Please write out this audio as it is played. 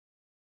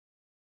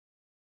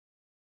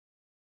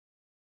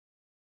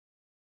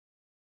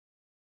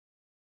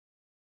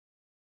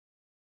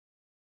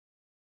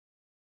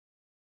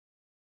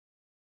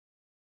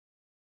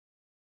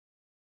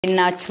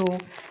እናችሁ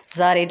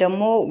ዛሬ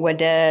ደግሞ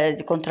ወደ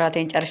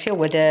ኮንትራቴን ጨርሼ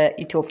ወደ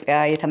ኢትዮጵያ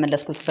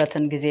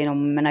የተመለስኩበትን ጊዜ ነው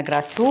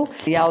መነግራችሁ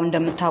ያው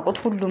እንደምታውቁት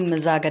ሁሉም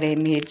እዛ ሀገር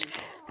የሚሄድ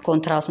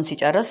ኮንትራቱን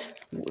ሲጨርስ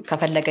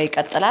ከፈለገ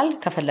ይቀጥላል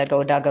ከፈለገ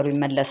ወደ ሀገሩ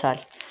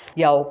ይመለሳል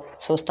ያው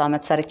 3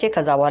 አመት ሰርቼ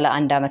ከዛ በኋላ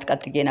 1 አመት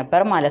ቀጥዬ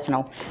ነበር ማለት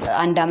ነው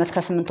 1 አመት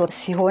ከ8 ወር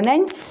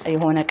ሲሆነኝ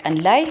የሆነ ቀን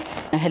ላይ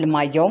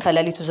ህልማየው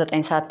ከሌሊቱ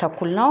 9 ሰዓት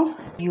ተኩል ነው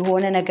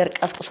የሆነ ነገር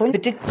ቀስቅሶኝ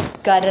ብድግ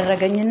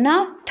አደረገኝና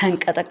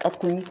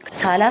ተንቀጠቀጥኩኝ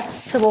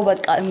ሳላስበው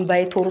በቃ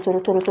እንባይ ቶሎ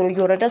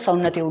እየወረደ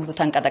ሰውነቴ ሁሉ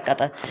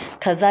ተንቀጠቀጠ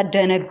ከዛ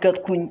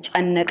ደነገጥኩኝ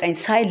ጨነቀኝ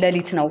ሳይ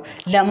ሌሊት ነው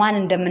ለማን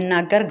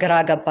እንደምናገር ግራ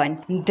ገባኝ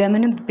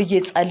እንደምንም ብዬ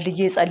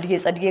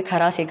ጸልዬ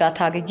ከራሴ ጋር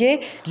ታግዬ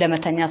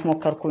ለመተኛት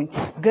ሞከርኩኝ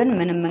ግን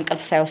ምንም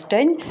እንቅልፍ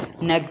ሳይወስደኝ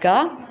ነጋ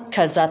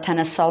ከዛ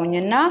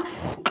ተነሳውኝና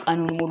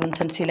ቀኑን ሙሉ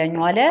እንትን ሲለኝ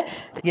ዋለ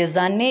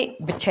የዛኔ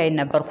ብቻዬን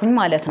ነበርኩኝ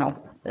ማለት ነው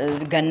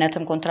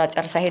ገነትም ኮንትራት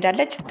ጨርሳ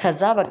ሄዳለች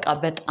ከዛ በቃ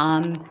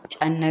በጣም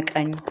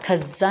ጨነቀኝ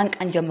ከዛን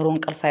ቀን ጀምሮ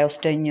እንቅልፍ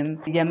አይወስደኝም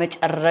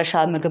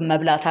የመጨረሻ ምግብ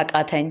መብላት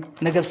አቃተኝ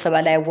ምግብ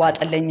ስበላ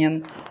አይዋጥልኝም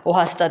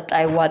ውሃ ስጠጣ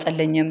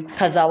አይዋጥልኝም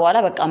ከዛ በኋላ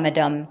በቃ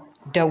መዳም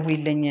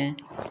ደውይልኝ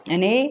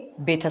እኔ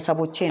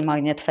ቤተሰቦቼን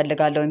ማግኘት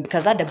ፈልጋለሁ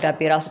ከዛ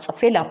ደብዳቤ ራሱ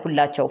ጽፌ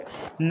ላኩላቸው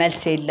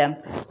መልስ የለም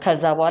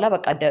ከዛ በኋላ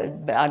በቃ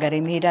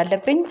አገሬ መሄድ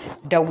አለብኝ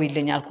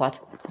ደውይልኝ አልኳት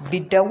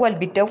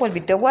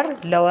ቢደወል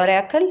ለወሬ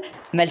ያክል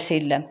መልስ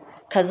የለም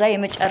ከዛ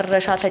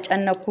የመጨረሻ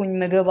ተጨነኩኝ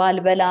ምግብ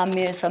አልበላም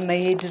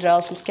መሄድ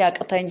ራሱ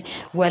እስኪያቅተኝ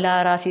ወላ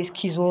ራሴ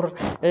እስኪዞር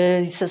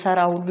ስሰራ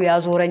ሁሉ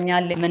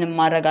ያዞረኛል ምንም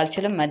ማድረግ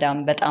አልችልም መዳም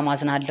በጣም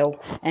አዝናለሁ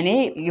እኔ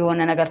የሆነ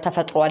ነገር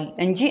ተፈጥሯል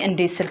እንጂ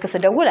እንዴት ስልክ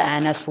ስደውል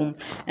አያነሱም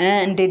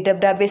እንዴት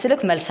ደብዳቤ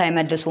ስልክ መልስ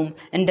አይመልሱም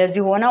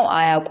እንደዚህ ሆነው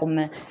አያቁም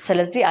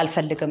ስለዚህ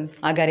አልፈልግም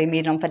አገሬ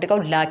መሄድ ነው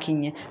ፈልገው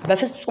ላኪኝ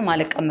በፍጹም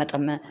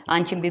አልቀመጥም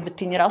አንቺን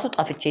ቢብትኝ ራሱ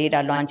ጣፍቼ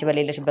ሄዳለሁ አንቺ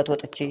በሌለሽበት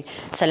ወጥቼ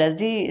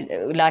ስለዚህ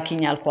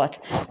ላኪኝ አልኳት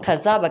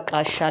ከዛ በቃ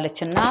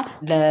አሻለችና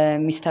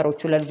ለሚስተሮቹ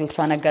ለልጆቿ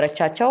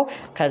ነገረቻቸው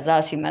ከዛ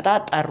ሲመጣ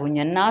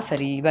ጠሩኝና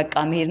ፍሪ በቃ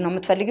መሄድ ነው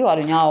የምትፈልጊው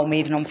አሉኝ አዎ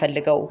መሄድ ነው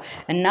የምፈልገው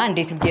እና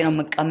እንዴት ብዬ ነው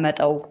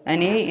የምቀመጠው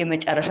እኔ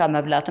የመጨረሻ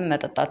መብላትም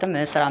መጠጣትም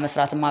ስራ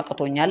መስራትም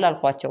አቅቶኛል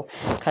አልኳቸው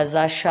ከዛ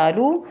አሻሉ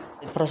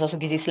ፕሮሰሱ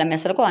ጊዜ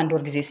ስለሚያስፈልገው 1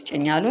 ወር ጊዜ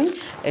ስጨኛሉኝ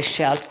እሺ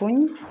አልኩኝ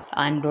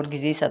 1 ወር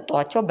ጊዜ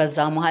ሰጧቸው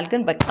በዛ መሃል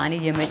ግን በቃ እኔ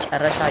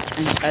የመጨረሻ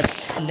ጭንቀት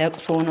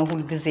ለቅሶ ነው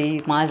ሁሉ ጊዜ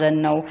ማዘን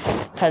ነው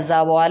ከዛ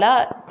በኋላ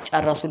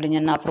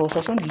ጨረሱልኝና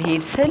ፕሮሰሱን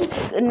ሊሄድ ስል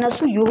እነሱ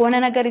የሆነ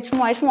ነገር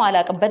ይስሙ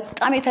አላቀም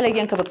በጣም የተለየ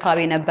እንክብካቤ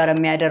ነበር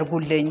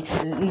የሚያደርጉልኝ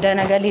እንደ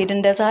ነገ ሊሄድ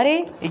እንደ ዛሬ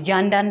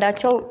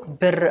እያንዳንዳቸው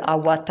ብር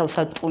አዋጣው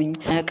ሰጡኝ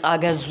እቃ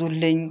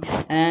ገዙልኝ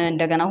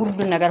እንደገና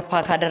ሁሉ ነገር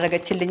ፓክ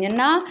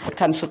አደረገችልኝና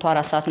ከምሽቱ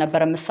 4 ሰዓት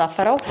ነበር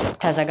የምሳፈረው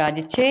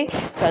ተዘጋጅቼ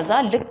ከዛ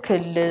ልክ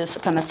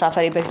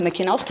ከመሳፈሬ በፊት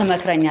መኪና ውስጥ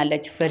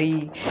ተመክረኛለች ፍሪ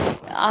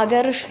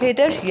አገርሽ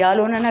ሄደሽ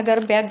ያልሆነ ነገር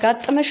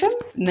ቢያጋጥምሽም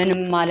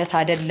ምንም ማለት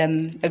አይደለም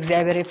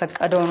እግዚአብሔር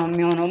የፈቀደው ነው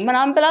የሚሆነው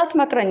ምናምን ብላ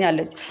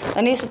ትመክረኛለች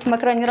እኔ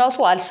ስትመክረኝ ራሱ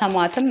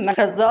አልሰማትም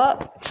ከዛ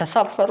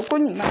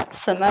ተሳፈርኩኝ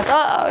ስመጣ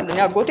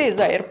ያጎቴ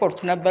እዛ ኤርፖርት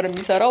ነበር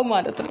የሚሰራው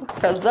ማለት ነው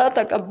ከዛ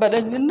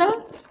ተቀበለኝና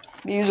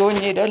ይዞኝ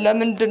ሄደ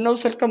ለምንድነው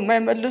ስልክ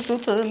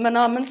የማይመልሱት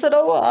ምናምን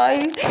ስለው አይ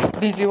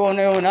ቢዚ ሆነ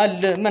ይሆናል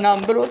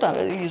ምናምን ብሎ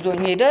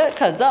ይዞኝ ሄደ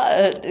ከዛ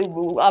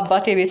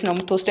አባቴ ቤት ነው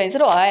የምትወስደኝ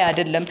ስለው አይ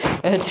አይደለም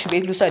እህትሽ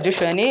ቤት ልውሰድሽ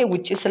እኔ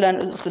ውጪ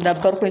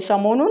ስለነበርኩኝ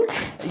ሰሞኑን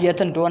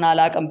የት እንደሆነ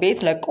አላቀም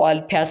ቤት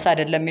ለቀዋል ፒያሳ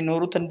አይደለም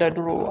የሚኖሩት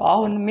እንደድሮ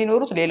አሁን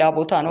የሚኖሩት ሌላ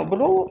ቦታ ነው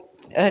ብሎ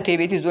እህቴ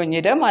ቤት ይዞኝ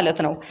ሄደ ማለት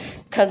ነው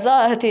ከዛ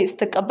እህቴ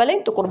ስትቀበለኝ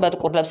ጥቁር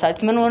በጥቁር ለብሳች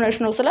ምን ሆነሽ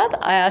ነው ስላት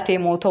አያቴ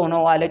ሞተው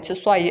ነው አለች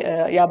እሷ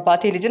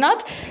ያባቴ ልጅ ናት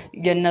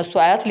የነሱ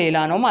አያት ሌላ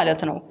ነው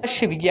ማለት ነው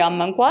እሺ ብዬ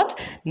አመንኳት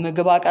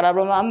ምግብ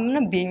አቀራረብ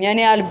ማምንም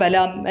ቢኛኔ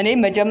አልበላም እኔ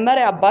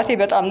መጀመሪያ አባቴ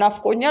በጣም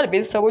ናፍቆኛል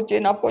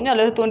ቤተሰቦቼ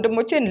ናፍቆኛል እህት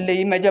ወንድሞቼን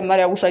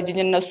ለመጀመሪያ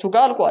ውሰጂኝ እነሱ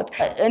ጋር አልኳት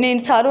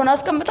እኔን ሳሎን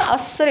አስቀምጣ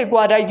 10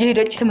 ጓዳ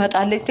እየሄደች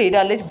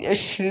ትሄዳለች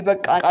እሺ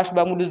በቃ ቃሽ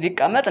በሙሉ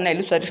ይቀመጥ እና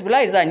ልውሰድሽ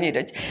ብላ ይዛኝ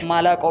ሄደች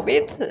ማላቀው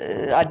ቤት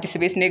አዲስ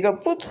ቤት ነው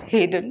የገቡት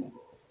ሄድን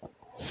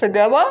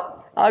ስገባ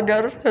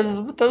አገር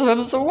ህዝብ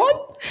ተሰብስቧል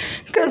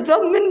ከዛ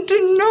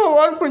ምንድነው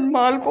አልኩኝ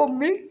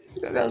ማልቆሜ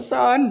ከዛ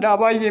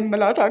እንዳባዬ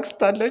ምላት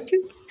አክስታለች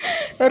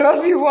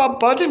ረፊው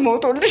አባቴ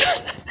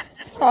ሞቶልሻል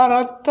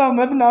 4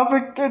 አመት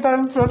ናፍቄ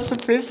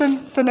ተንሰብስቤ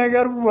ስንት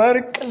ነገር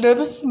ወርቅ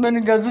ልብስ ምን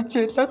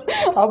ገዝቼለት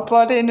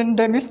አባቴን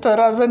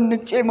እንደሚስተር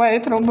አዘንጬ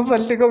ማየት ነው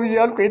የምፈልገው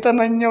እያልኩ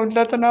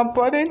የተመኘውለትን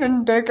አባቴን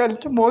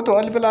እንደቀልድ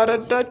ሞቷል ብላ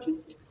ረዳች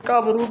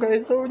ቀብሩ ጋር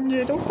ይዘውኝ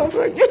ሄደው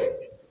አሳዩ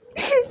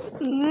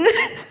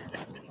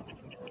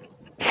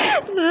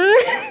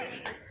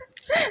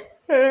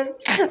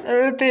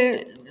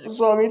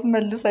ሷቤት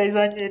መልሳ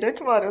ይዛኝ ሄደች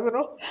ማለት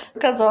ነው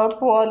ከዛ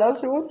በኋላ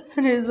ሲሆን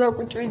እኔ እዛ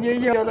ቁጭ ብዬ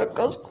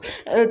ያለቀስኩ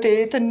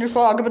ትንሿ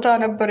አግብታ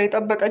ነበር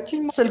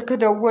የጠበቀችኝ ስልክ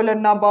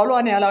ደወለና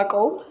ባሏን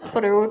ያላቀውም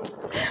ፍሬህይወት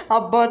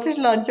አባትሽ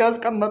ላንቺ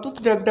ያስቀመጡት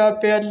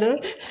ደብዳቤ አለ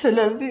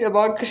ስለዚህ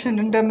እባክሽን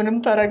እንደምንም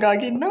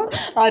ተረጋጊና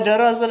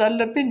አደራ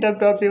ስላለብኝ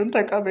ደብዳቤውን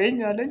ተቀበይኝ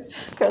አለኝ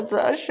ከዛ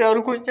እሺ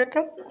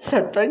አልኩኝና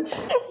ሰጠኝ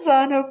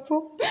ዛነቡ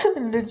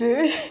ልጄ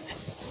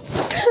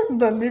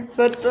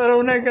በሚፈጠረው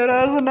ነገር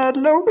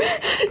አዝናለሁ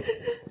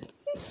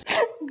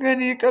ግን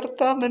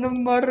ይቅርታ ምንም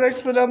ማድረግ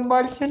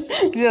ስለማልችል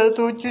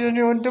የእህቶችሽን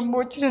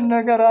የወንድሞችሽን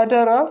ነገር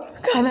አደራ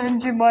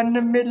ካላንጂ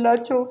ማንም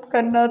የላቸው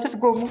ከእናትሽ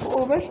ጎን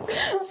ቆመሽ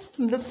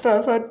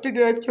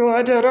እንድታሳድጋቸው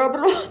አደራ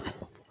ብሎ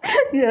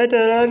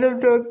ያደራ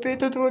ደብዳቤ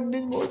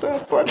ትቶልኝ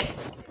ሞቷል።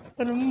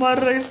 ምንም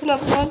ማድረግ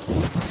ስለማልችል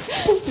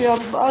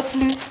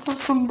አትሊስት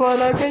እሱን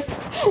ባላገኝ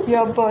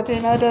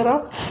የአባቴን አደራ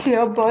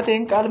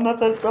የአባቴን ቃል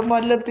መፈጸም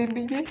አለብኝ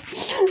ብዬ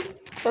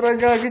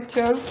ተረጋግቼ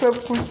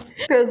አሰብኩኝ።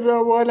 ከዛ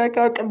በኋላ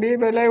ከአቅሜ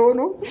በላይ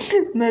ሆኖ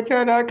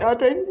መቻል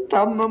አቃተኝ።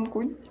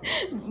 ታመምኩኝ።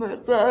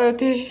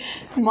 እህቴ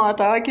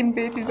ማታ ሐኪም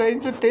ቤት ይዛኝ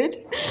ስትሄድ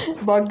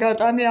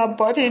በአጋጣሚ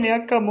አባቴን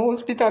ያከመው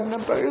ሆስፒታል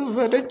ነበር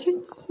የወሰደችኝ።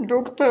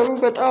 ዶክተሩ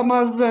በጣም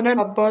አዘነ።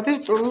 አባትሽ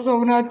ጥሩ ሰው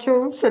ናቸው፣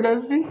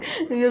 ስለዚህ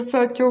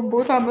የእሳቸውን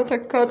ቦታ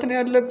መተካት ነው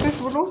ያለብሽ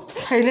ብሎ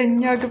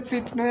ኃይለኛ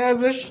ግፊት ነው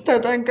ያዘሽ፣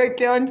 ተጠንቀቂ፣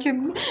 አንቺም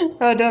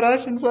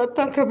አደራሽን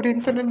ሳታከብሪ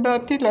እንትን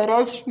እንዳትዪ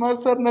ለራስሽ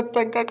ማሰብ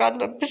መጠንቀቅ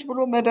አለብሽ ብሎ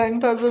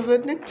መድኃኒት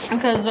አዘዘልኝ።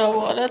 ከዛ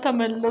በኋላ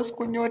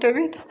ተመለስኩኝ ወደ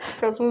ቤት።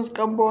 ከ3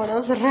 ቀን በኋላ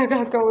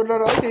ስረጋጋ ወደ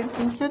ራሴ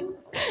እንትን ስል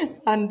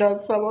አንድ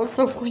ሀሳብ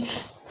አሰብኩኝ።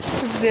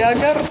 እዚህ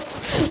ሀገር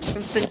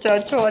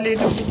ብቻቸው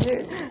አልሄድም ብዬ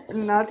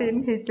እናቴን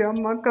ሄጄ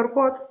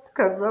አማከርኳት።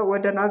 ከዛ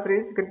ወደ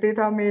ናዝሬት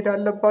ግዴታ መሄድ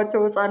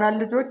አለባቸው ህፃናት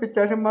ልጆች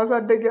ብቻሽን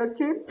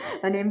ማሳደጊያችን፣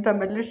 እኔም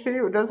ተመልሼ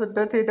ወደ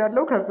ስደት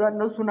ሄዳለሁ፣ ከዛ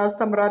እነሱን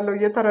አስተምራለሁ፣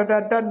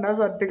 እየተረዳዳን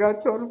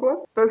እናሳድጋቸው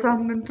አልኳት።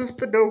 በሳምንት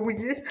ውስጥ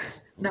ደውዬ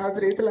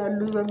ናዝሬት ላሉ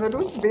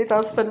ዘመዶች ቤት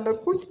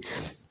አስፈለግኩኝ።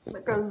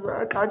 ከዛ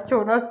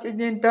እቃቸውን አስጭኜ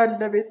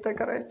እንዳለ ቤት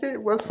ተከራይቼ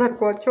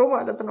ወሰድኳቸው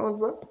ማለት ነው።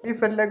 እዛ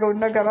የፈለገውን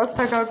ነገር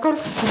አስተካከል፣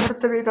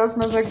 ትምህርት ቤት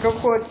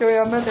አስመዘገብኳቸው።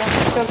 ያመት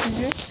ያመጣብዬ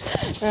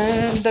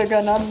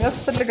እንደገና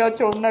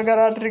የሚያስፈልጋቸውን ነገር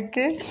አድርጌ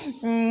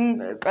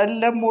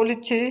ቀለም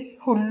ሞልቼ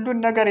ሁሉን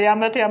ነገር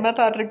ያመት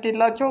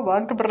አድርጌላቸው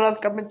ባንክ ብር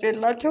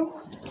አስቀምጬላቸው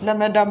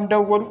ለመዳም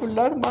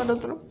ደወልኩላት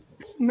ማለት ነው።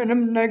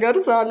 ምንም ነገር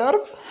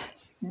ሳላርፍ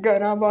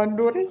ገና በአንድ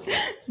ወሬ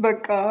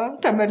በቃ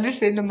ተመልሼ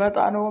ልመጣ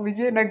ነው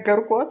ብዬ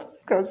ነገርኳት።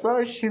 ከዛ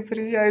እሺ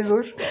ፍሪ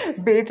አይዞሽ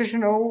ቤትሽ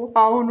ነው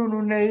አሁኑኑ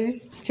ነይ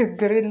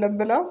ችግር የለም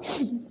ብላ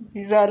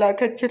ይዛ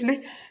ላከችልኝ።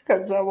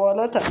 ከዛ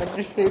በኋላ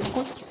ተመልሼ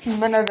ሄድኩኝ።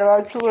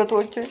 ምነግራችሁ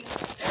እህቶቼ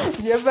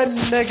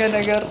የፈለገ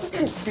ነገር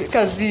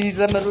ከዚህ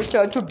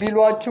ዘመዶቻችሁ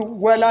ቢሏችሁ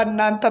ወላ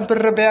እናንተ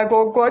ብር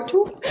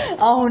ቢያጓጓችሁ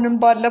አሁንም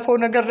ባለፈው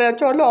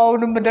ነግሬያችኋለሁ፣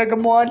 አሁንም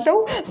ደግመዋለሁ፣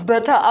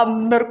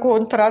 በተአምር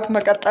ኮንትራት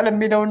መቀጠል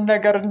የሚለውን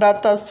ነገር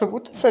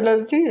እንዳታስቡት።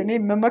 ስለዚህ እኔ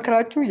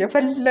መመክራችሁ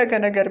የፈለገ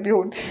ነገር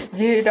ቢሆን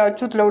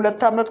የሄዳችሁት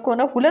ለ2 አመት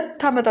ከሆነ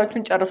 2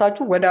 አመታችሁን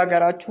ጨርሳችሁ ወደ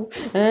ሀገራችሁ፣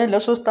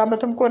 ለ3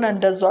 አመትም ከሆነ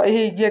እንደዛ ይሄ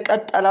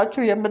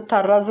እየቀጠላችሁ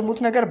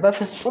የምታራዝሙት ነገር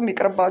በፍጹም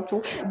ይቅርባችሁ።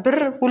 ብር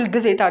ሁሉ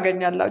ጊዜ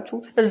ታገኛላችሁ።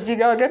 እዚህ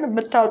ጋር ግን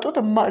የምታጡት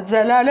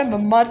ዘላለም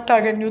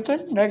የማታገኙትን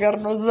ነገር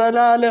ነው።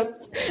 ዘላለም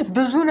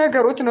ብዙ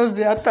ነገሮች ነው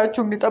እዚህ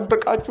አጣችሁ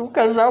የሚጠብቃችሁ።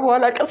 ከዛ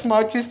በኋላ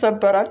ቅስማችሁ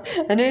ይሰበራል።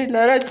 እኔ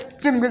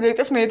ለረጅም ጊዜ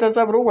ቅስሜ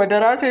ተሰብሮ ወደ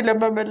ራሴ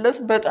ለመመለስ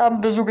በጣም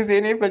ብዙ ጊዜ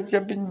ነው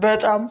ፈጀብኝ።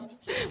 በጣም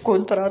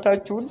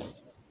ኮንትራታችሁን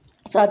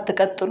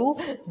ሳትቀጥሉ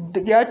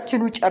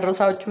ያችኑ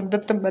ጨርሳችሁ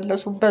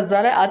እንድትመለሱ በዛ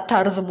ላይ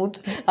አታርዝሙት።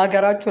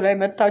 ሀገራችሁ ላይ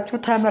መጣችሁ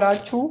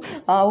ተምራችሁ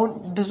አሁን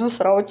ብዙ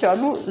ስራዎች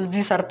አሉ።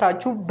 እዚህ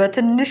ሰርታችሁ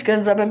በትንሽ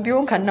ገንዘብም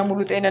ቢሆን ከነሙሉ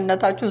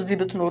ጤንነታችሁ እዚህ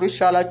ብትኖሩ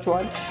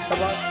ይሻላችኋል።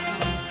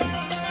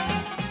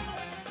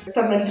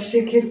 ተመልሼ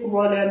ከሄድኩ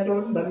በኋላ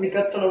ያለውን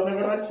በሚቀጥለው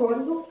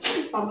ነገራችኋለሁ።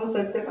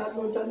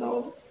 አመሰግናለሁ። ደህና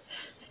ሁኑ።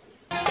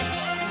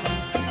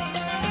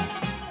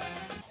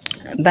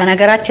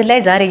 በነገራችን ላይ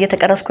ዛሬ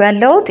እየተቀረስኩ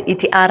ያለሁት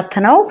ኢቲ አርት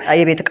ነው።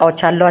 የቤት እቃዎች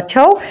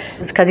አሏቸው።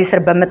 ከዚህ ስር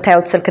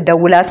በመታየው ስልክ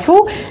ደውላችሁ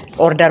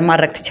ኦርደር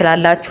ማድረግ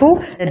ትችላላችሁ።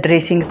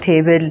 ድሬሲንግ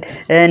ቴብል፣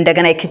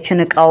 እንደገና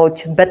የኪችን እቃዎች፣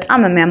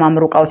 በጣም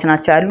የሚያማምሩ እቃዎች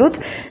ናቸው ያሉት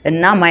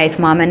እና ማየት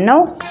ማመን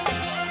ነው።